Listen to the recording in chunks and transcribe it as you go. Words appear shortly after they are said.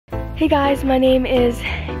Hey guys, my name is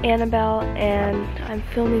Annabelle and I'm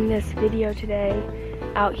filming this video today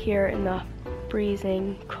out here in the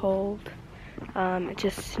freezing cold. It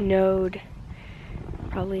just snowed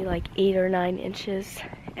probably like 8 or 9 inches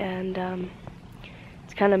and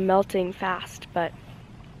it's kind of melting fast, but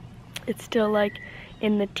it's still like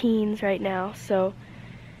in the teens right now, so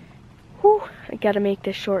whew, I gotta make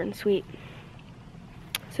this short and sweet.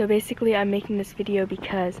 So basically I'm making this video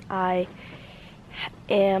because I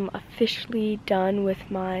am officially done with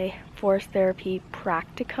my forest therapy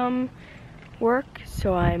practicum work,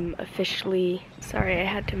 so I'm officially, sorry I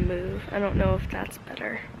had to move, I don't know if that's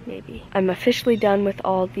better, maybe. I'm officially done with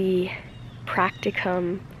all the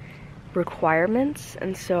practicum requirements,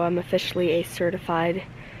 and so I'm officially a certified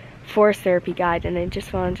forest therapy guide, and I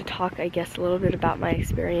just wanted to talk, I guess, a little bit about my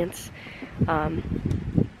experience.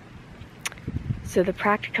 So the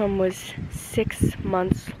practicum was 6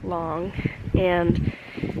 months long, and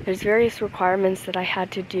there's various requirements that I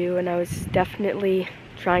had to do, and I was definitely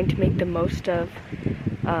trying to make the most of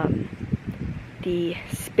the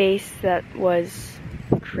space that was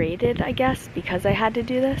created, I guess, because I had to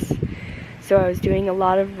do this. So I was doing a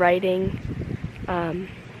lot of writing and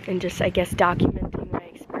just, I guess, documenting my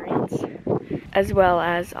experience, as well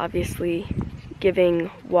as obviously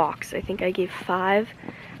giving walks. I think I gave 5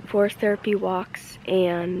 forest therapy walks,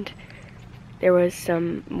 and there was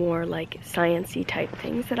some more like science-y type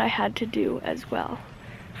things that I had to do as well.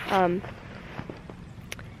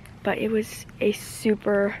 But it was a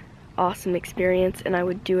super awesome experience, and I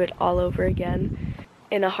would do it all over again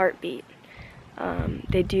in a heartbeat.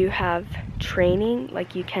 They do have training,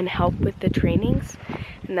 like you can help with the trainings,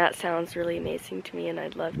 and that sounds really amazing to me, and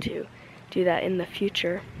I'd love to do that in the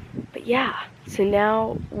future. But yeah, so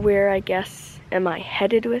now where, I guess, am I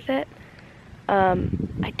headed with it?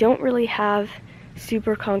 I don't really have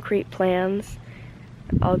super concrete plans.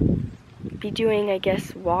 I'll be doing, I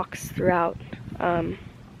guess, walks throughout,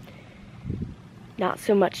 not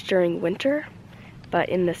so much during winter, but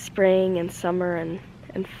in the spring and summer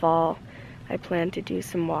and fall, I plan to do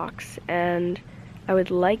some walks. And I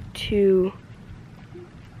would like to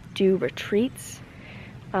do retreats,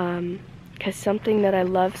 because something that I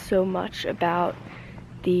love so much about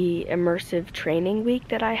the immersive training week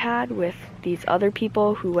that I had with these other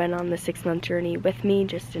people who went on the 6-month journey with me,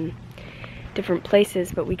 just in different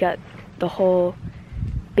places, but we got the whole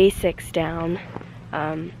basics down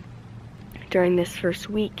during this first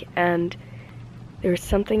week, and there was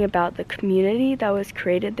something about the community that was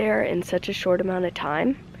created there in such a short amount of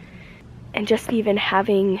time, and just even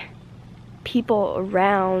having people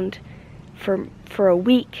around for a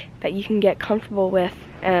week that you can get comfortable with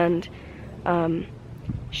and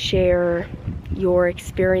share your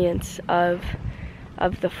experience of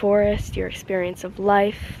the forest, your experience of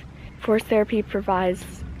life. Forest therapy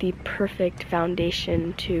provides the perfect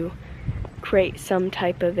foundation to create some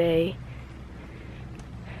type of a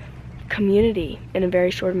community in a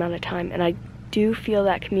very short amount of time, and I do feel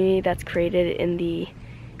that community that's created in the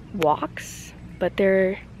walks, but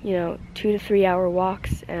they're, 2 to 3 hour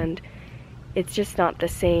walks, and it's just not the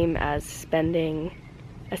same as spending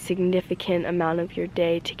a significant amount of your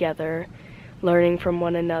day together, learning from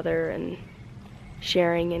one another and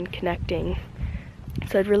sharing and connecting.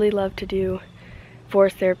 So I'd really love to do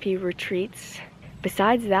forest therapy retreats.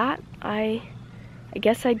 Besides that, I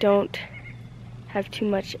guess I don't have too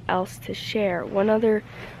much else to share. One other,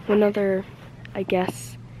 I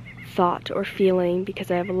guess, thought or feeling, because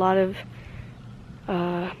I have a lot of,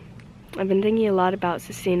 I've been thinking a lot about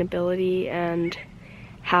sustainability and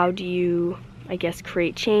how do you, I guess,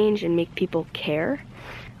 create change and make people care.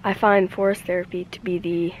 I find forest therapy to be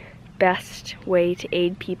the best way to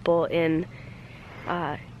aid people in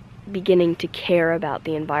beginning to care about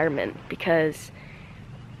the environment, because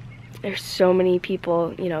there's so many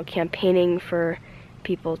people, campaigning for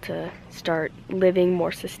people to start living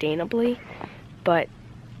more sustainably, but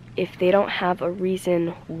if they don't have a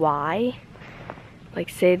reason why, like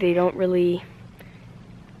say they don't really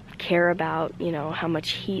care about, how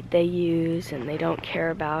much heat they use, and they don't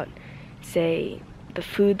care about, say, the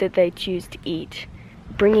food that they choose to eat,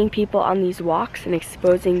 bringing people on these walks and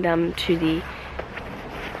exposing them to the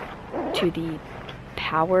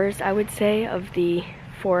powers, I would say, of the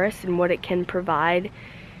forest and what it can provide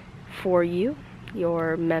for you,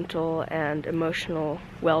 your mental and emotional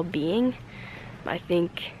well-being. I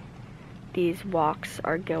think these walks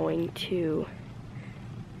are going to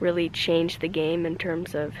really change the game in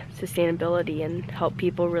terms of sustainability and help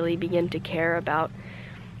people really begin to care about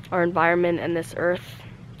our environment and this earth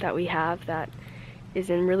that we have that is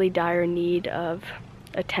in really dire need of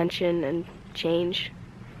attention and change.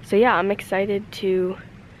 So yeah, I'm excited to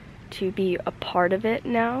to be a part of it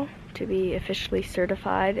now, to be officially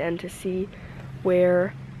certified, and to see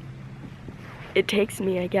where it takes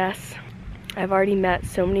me, I guess. I've already met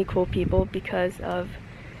so many cool people because of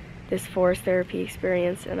this forest therapy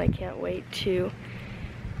experience, and I can't wait to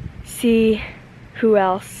see who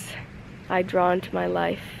else I draw into my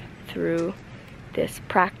life through this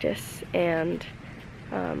practice and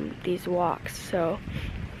these walks. So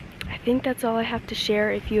I think that's all I have to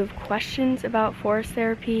share. If you have questions about forest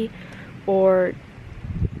therapy or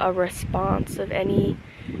a response of any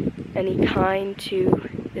kind to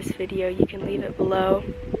this video, you can leave it below.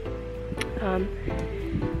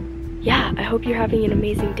 Yeah, I hope you're having an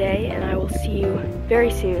amazing day, and I will see you very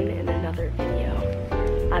soon in another video.